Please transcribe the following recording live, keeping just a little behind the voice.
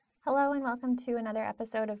Hello and welcome to another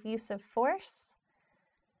episode of Use of Force.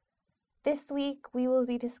 This week we will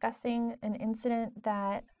be discussing an incident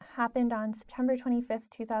that happened on September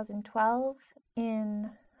 25th, 2012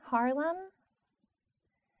 in Harlem.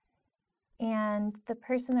 And the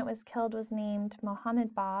person that was killed was named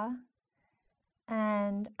Mohamed Bah.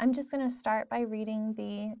 And I'm just going to start by reading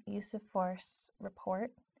the Use of Force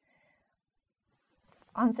report.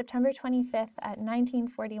 On September 25th at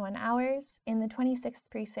 1941 hours, in the 26th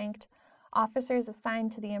Precinct, officers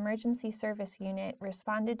assigned to the Emergency Service Unit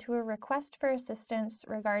responded to a request for assistance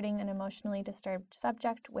regarding an emotionally disturbed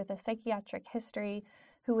subject with a psychiatric history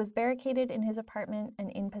who was barricaded in his apartment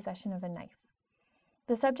and in possession of a knife.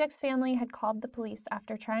 The subject's family had called the police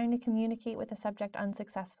after trying to communicate with the subject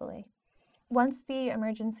unsuccessfully. Once the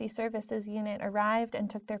Emergency Services Unit arrived and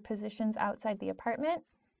took their positions outside the apartment,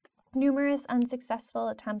 numerous unsuccessful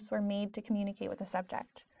attempts were made to communicate with the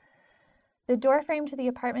subject. The doorframe to the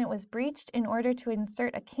apartment was breached in order to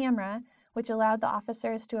insert a camera, which allowed the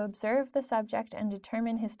officers to observe the subject and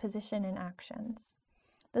determine his position and actions.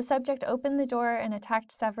 The subject opened the door and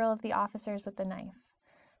attacked several of the officers with the knife.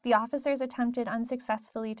 The officers attempted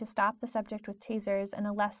unsuccessfully to stop the subject with tasers and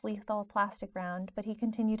a less lethal plastic round, but he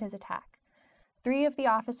continued his attack. 3 of the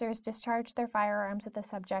officers discharged their firearms at the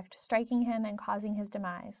subject, striking him and causing his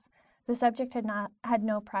demise. The subject had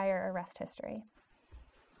no prior arrest history.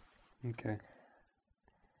 Okay.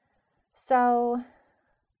 So,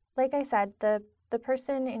 like I said, the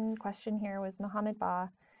person in question here was Mohamed Bah.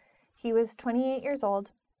 He was 28 years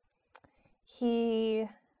old. He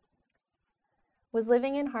was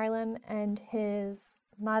living in Harlem, and his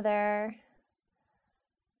mother,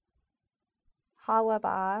 Hawa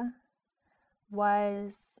Bah,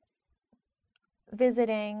 was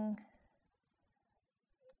visiting.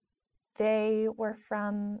 They were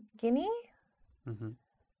from Guinea,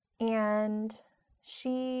 and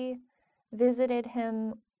she visited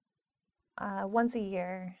him once a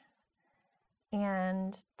year,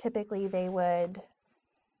 and typically they would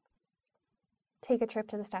take a trip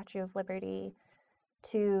to the Statue of Liberty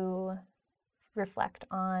to reflect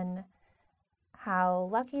on how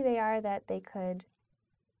lucky they are that they could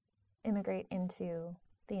immigrate into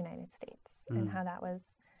the United States and how that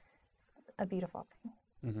was a beautiful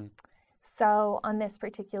thing. So on this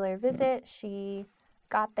particular visit, she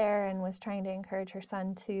got there and was trying to encourage her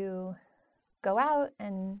son to go out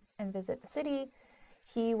and visit the city.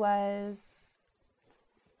 He was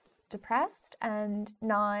depressed and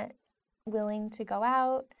not willing to go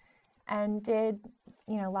out and did,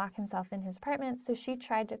 lock himself in his apartment. So she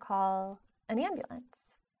tried to call an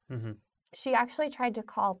ambulance. She actually tried to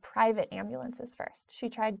call private ambulances first. She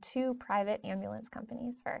tried 2 private ambulance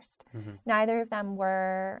companies first. Neither of them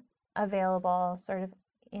were available sort of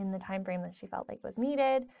in the time frame that she felt like was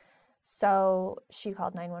needed. So she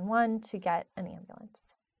called 911 to get an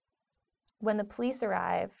ambulance. When the police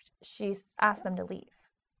arrived, she asked them to leave.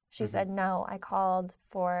 She said, "No, I called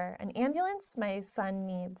for an ambulance. My son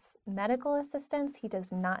needs medical assistance. He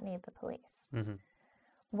does not need the police."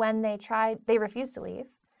 When they refused to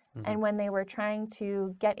leave. And when they were trying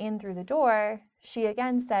to get in through the door, she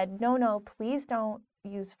again said, no, please don't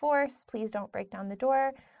use force. Please don't break down the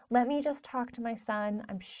door. Let me just talk to my son.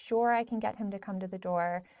 I'm sure I can get him to come to the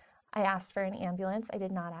door. I asked for an ambulance. I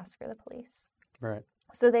did not ask for the police. Right.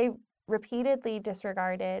 So they repeatedly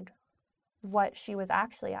disregarded what she was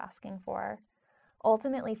actually asking for,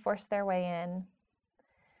 ultimately forced their way in.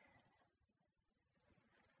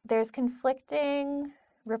 There's conflicting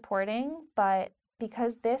reporting, but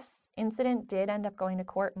because this incident did end up going to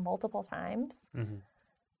court multiple times,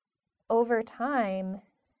 over time,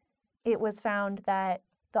 it was found that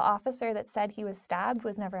the officer that said he was stabbed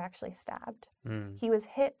was never actually stabbed. He was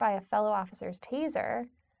hit by a fellow officer's taser,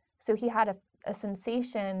 so he had a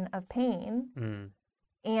sensation of pain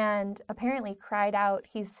and apparently cried out,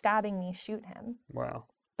 "He's stabbing me, shoot him." Wow.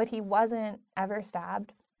 But he wasn't ever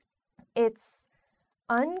stabbed. It's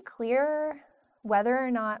unclear whether or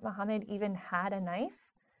not Mohamed even had a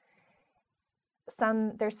knife.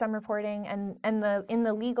 There's some reporting, and in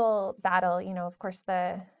the legal battle, of course,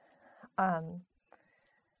 the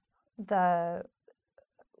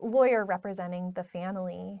lawyer representing the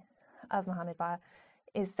family of Mohamed Bah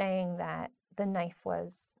is saying that the knife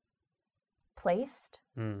was placed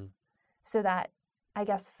so that, I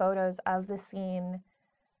guess,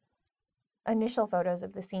 initial photos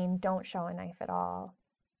of the scene don't show a knife at all.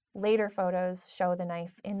 Later photos show the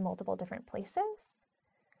knife in multiple different places.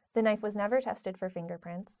 The knife was never tested for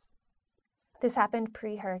fingerprints. This happened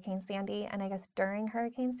pre-Hurricane Sandy, and I guess during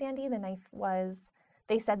Hurricane Sandy,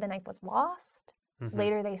 they said the knife was lost.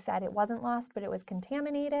 Later they said it wasn't lost, but it was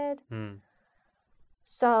contaminated.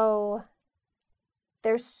 So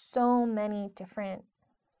there's so many different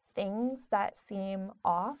things that seem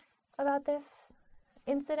off about this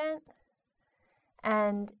incident.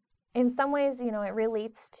 And in some ways, it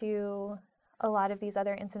relates to a lot of these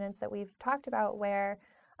other incidents that we've talked about where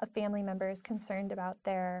a family member is concerned about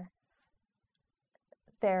their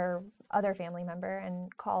other family member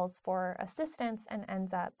and calls for assistance and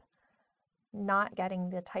ends up not getting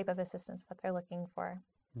the type of assistance that they're looking for.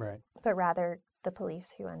 Right. But rather the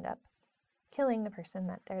police who end up killing the person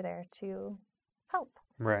that they're there to help.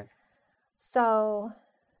 Right. So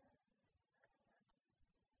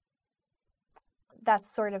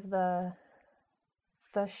that's sort of the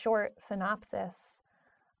short synopsis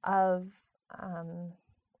of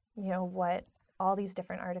what all these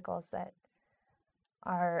different articles that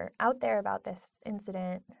are out there about this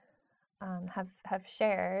incident have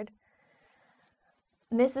shared.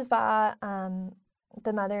 Mrs. Bah,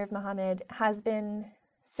 the mother of Mohamed, has been,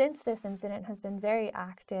 since this incident, has been very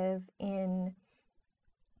active in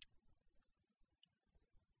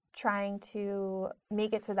trying to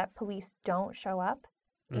make it so that police don't show up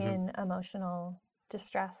in emotional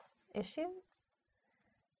distress issues,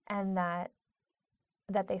 and that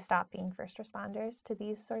they stop being first responders to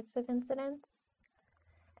these sorts of incidents.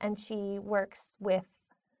 And she works with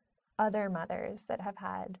other mothers that have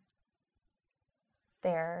had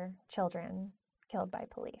their children killed by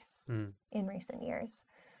police in recent years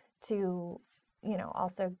to,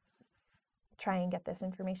 also try and get this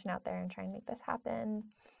information out there and try and make this happen.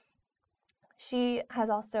 She has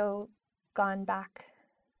also gone back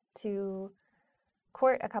to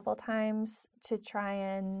court a couple times to try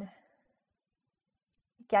and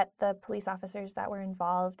get the police officers that were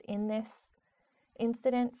involved in this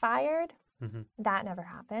incident fired. That never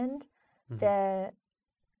happened. The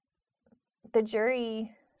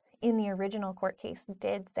jury in the original court case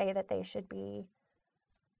did say that they should be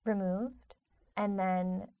removed, and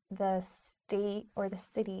then the state or the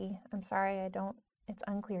city, it's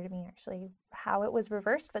unclear to me actually how it was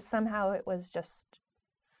reversed, but somehow it was just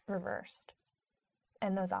reversed,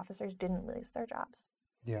 and those officers didn't lose their jobs.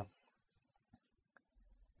 Yeah.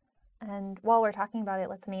 And while we're talking about it,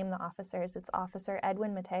 let's name the officers. It's Officer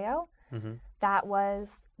Edwin Mateo. That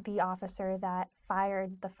was the officer that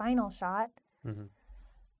fired the final shot,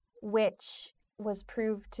 which was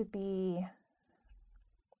proved to be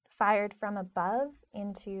fired from above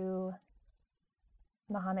into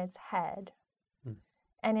Mohamed's head.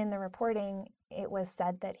 And in the reporting, it was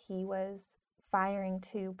said that he was firing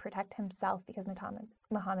to protect himself because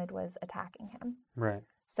Mohamed was attacking him. Right.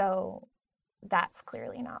 So that's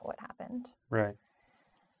clearly not what happened. Right.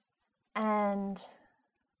 And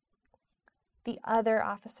the other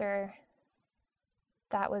officer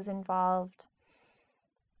that was involved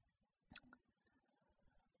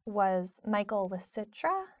was Michael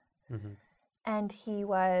Licitra, and he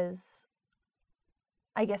was,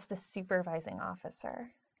 I guess, the supervising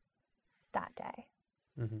officer that day.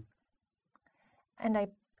 And I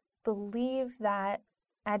believe that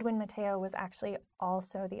Edwin Mateo was actually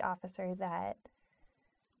also the officer that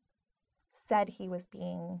said he was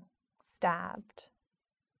being stabbed,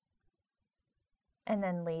 and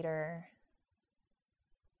then later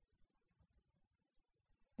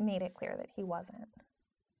made it clear that he wasn't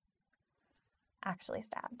actually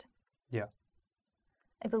stabbed. Yeah.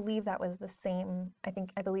 I believe it was the same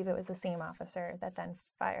officer that then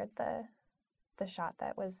fired the shot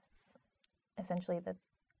that was essentially the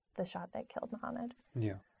shot that killed Mohamed.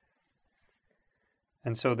 Yeah.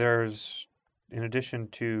 And so there's, in addition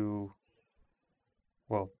to,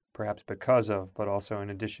 well, perhaps because of, but also in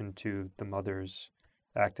addition to the mother's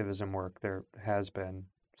activism work, there has been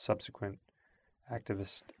subsequent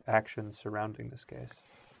activist action surrounding this case.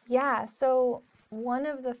 Yeah, so one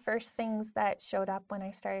of the first things that showed up when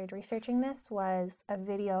I started researching this was a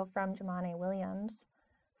video from Jumaane Williams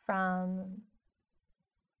from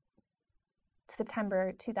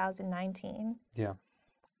September 2019. Yeah.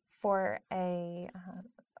 For a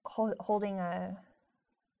holding a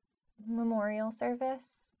memorial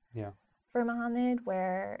service. Yeah. For Mohamed,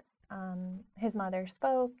 where his mother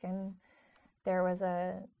spoke, and there was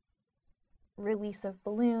a release of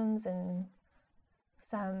balloons and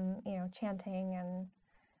some, chanting and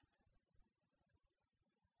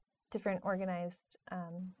different organized,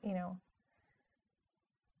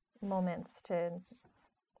 moments to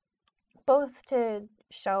both to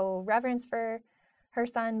show reverence for her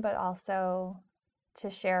son, but also to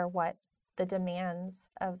share what the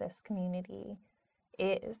demands of this community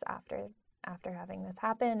is after having this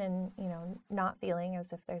happen, and not feeling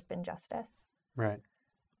as if there's been justice. Right.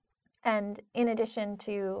 And in addition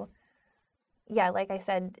to, like I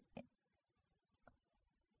said,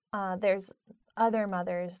 there's other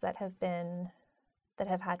mothers that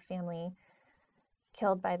have had family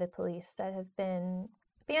killed by the police that have been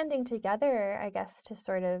banding together, I guess, to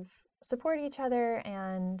sort of support each other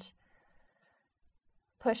and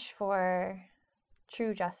push for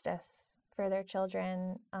true justice for their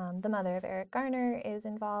children. The mother of Eric Garner is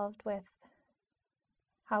involved with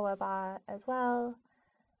Mohamed Bah as well.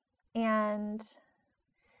 And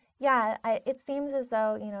yeah, it seems as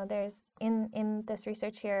though, there's in this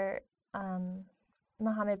research here,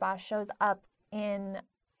 Mohamed Bah shows up in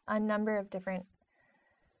a number of different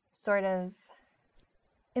sort of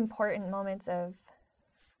important moments of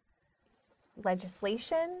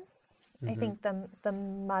legislation. I think the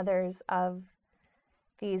mothers of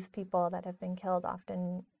these people that have been killed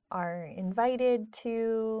often are invited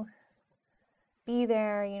to be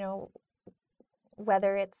there,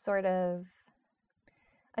 whether it's sort of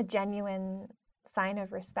a genuine sign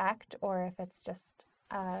of respect or if it's just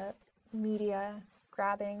media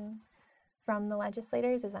grabbing from the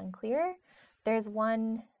legislators is unclear. There's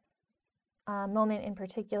one moment in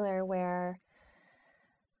particular where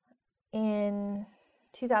in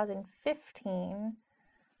 2015,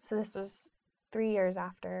 so this was 3 years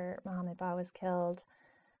after Mohamed Bah was killed,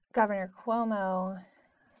 Governor Cuomo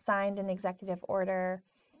signed an executive order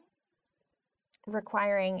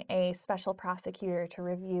requiring a special prosecutor to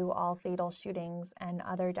review all fatal shootings and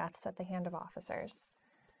other deaths at the hand of officers.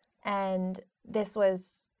 And this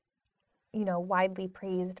was, widely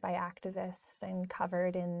praised by activists and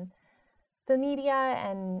covered in the media.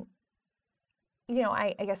 And,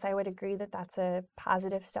 I guess I would agree that that's a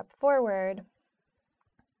positive step forward.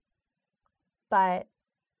 But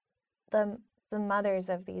the mothers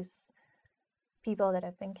of these people that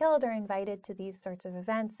have been killed are invited to these sorts of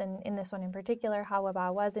events. And in this one in particular, Mohamed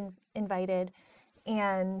Bah was invited.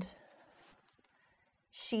 And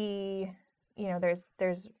she,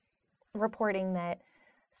 there's reporting that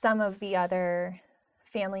some of the other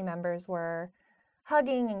family members were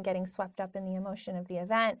hugging and getting swept up in the emotion of the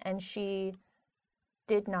event. And she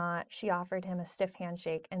did not. She offered him a stiff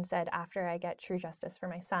handshake and said, after I get true justice for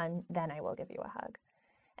my son, then I will give you a hug.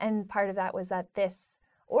 And part of that was that this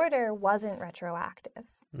order wasn't retroactive.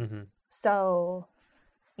 Mm-hmm. So,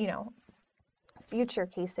 future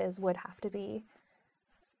cases would have to be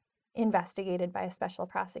investigated by a special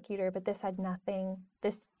prosecutor, but this had nothing,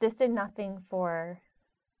 this did nothing for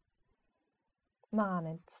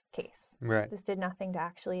Mohammed's case. Right. This did nothing to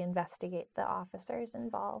actually investigate the officers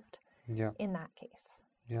involved in that case.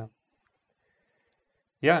 Yeah.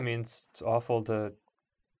 Yeah, I mean, it's awful that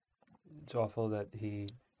he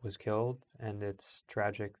was killed, and it's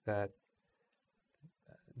tragic that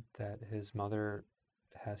his mother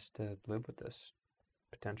has to live with this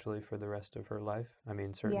potentially for the rest of her life. I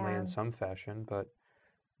mean, certainly in some fashion, but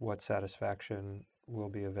what satisfaction will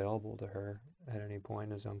be available to her at any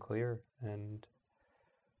point is unclear. And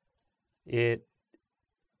it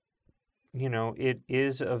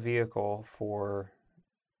is a vehicle for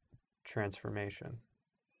transformation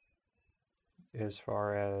as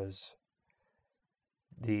far as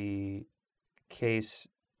the case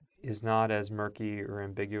is not as murky or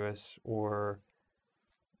ambiguous or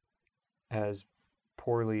as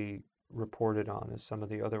poorly reported on as some of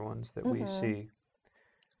the other ones that we see.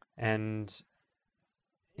 And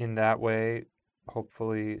in that way,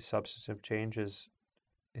 hopefully substantive change is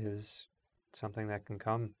something that can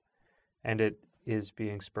come. And it is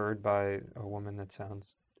being spurred by a woman that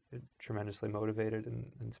sounds tremendously motivated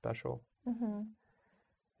and special. Mm-hmm.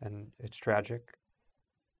 And it's tragic.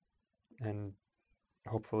 And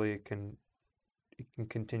hopefully it can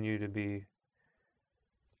continue to be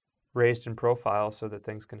raised in profile so that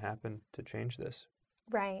things can happen to change this.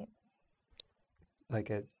 Right.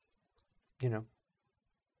 Like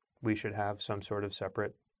we should have some sort of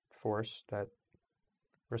separate force that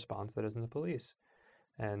responds that isn't the police.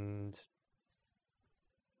 And,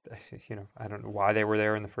 I don't know why they were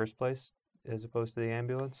there in the first place as opposed to the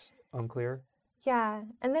ambulance. Unclear. Yeah,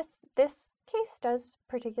 and this case does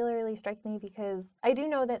particularly strike me because I do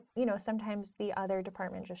know that, sometimes the other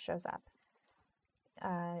department just shows up.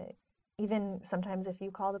 Even sometimes if you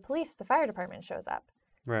call the police, the fire department shows up.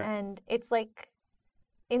 Right. And it's like,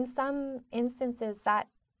 in some instances that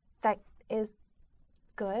is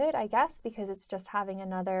good, I guess, because it's just having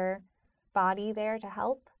another body there to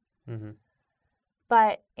help. Mm-hmm.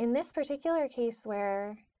 But in this particular case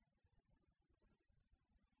where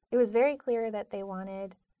it was very clear that they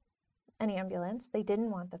wanted an ambulance, they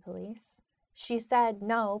didn't want the police. She said,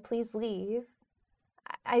 no, please leave.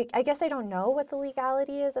 I guess I don't know what the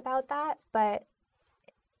legality is about that, but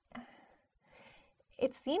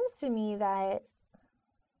it seems to me that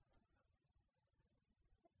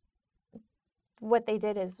what they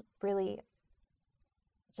did is really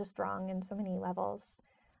just wrong in so many levels.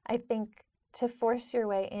 I think to force your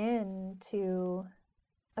way into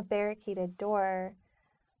a barricaded door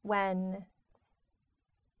when,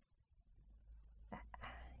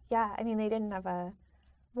 yeah, I mean, they didn't have a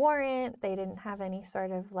warrant, they didn't have any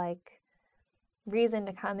sort of like reason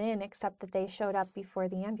to come in except that they showed up before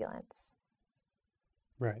the ambulance.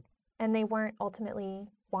 Right. And they weren't ultimately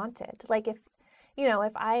wanted. Like if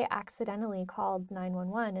I accidentally called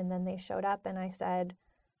 911 and then they showed up and I said,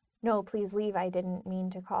 "No, please leave. I didn't mean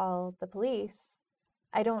to call the police."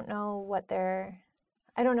 I don't know what the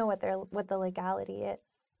legality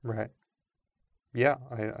is. Right. Yeah,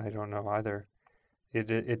 I don't know either.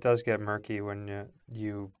 It does get murky when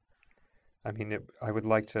I mean, I would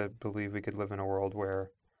like to believe we could live in a world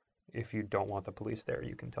where if you don't want the police there,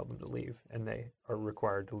 you can tell them to leave, and they are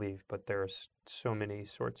required to leave. But there's so many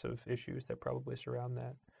sorts of issues that probably surround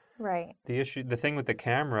that. Right. The thing with the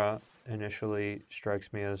camera initially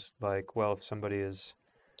strikes me as like, well, if somebody is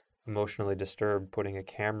emotionally disturbed, putting a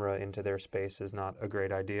camera into their space is not a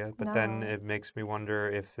great idea. But then No. it makes me wonder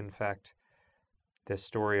if, in fact, the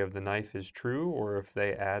story of the knife is true, or if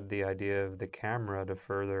they add the idea of the camera to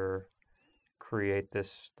further create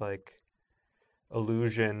this like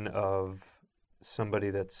illusion of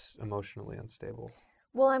somebody that's emotionally unstable.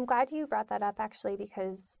 Well, I'm glad you brought that up actually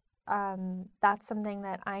because that's something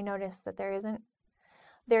that I noticed that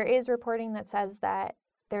there is reporting that says that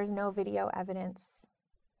there's no video evidence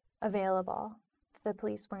available. The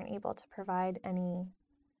police weren't able to provide any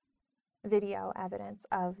video evidence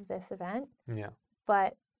of this event. Yeah.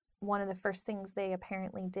 But one of the first things they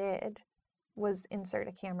apparently did was insert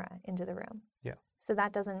a camera into the room. Yeah. So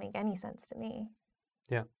that doesn't make any sense to me.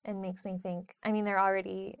 Yeah. And makes me think, I mean, they're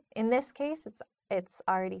already, in this case, it's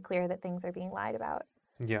already clear that things are being lied about.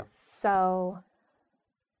 Yeah. So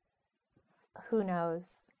who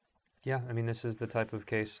knows? Yeah, I mean, this is the type of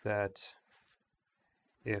case that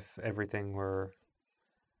if everything were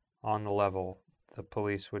on the level, the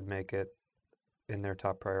police would make it in their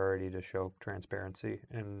top priority to show transparency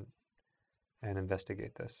and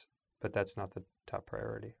investigate this. But that's not the top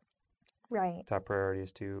priority. Right. Top priority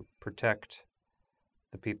is to protect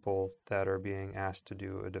the people that are being asked to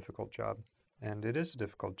do a difficult job. And it is a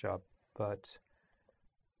difficult job, but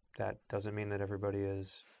that doesn't mean that everybody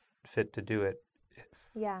is fit to do it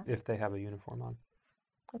if they have a uniform on.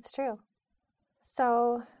 It's true.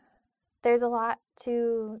 So there's a lot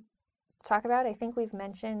to talk about. I think we've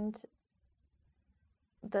mentioned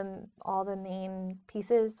all the main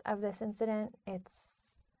pieces of this incident.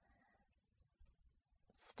 It's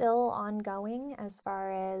still ongoing as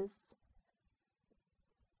far as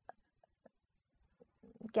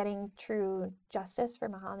getting true justice for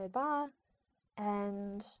Mohamed Bah,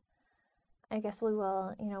 and I guess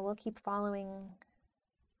we'll keep following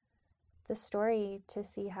the story to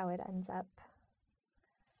see how it ends up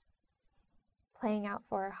playing out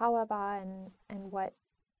for Hawa Bah and what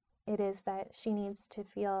it is that she needs to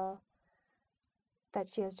feel that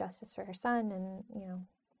she has justice for her son. And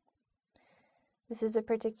this is a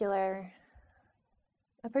particularly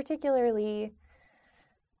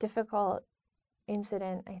difficult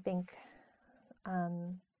incident, I think,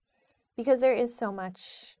 because there's so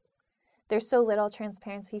little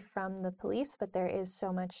transparency from the police, but there is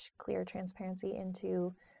so much clear transparency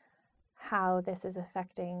into how this is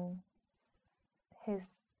affecting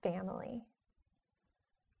his family.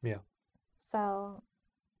 Yeah. So,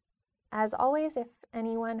 as always, if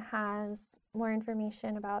anyone has more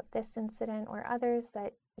information about this incident or others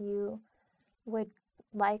that you would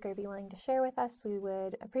like or be willing to share with us, we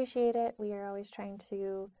would appreciate it. We are always trying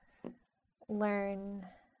to learn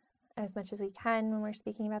as much as we can when we're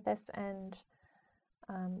speaking about this, and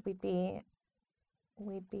we'd be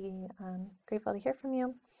grateful to hear from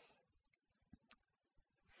you.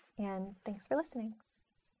 And thanks for listening.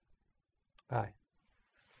 Bye.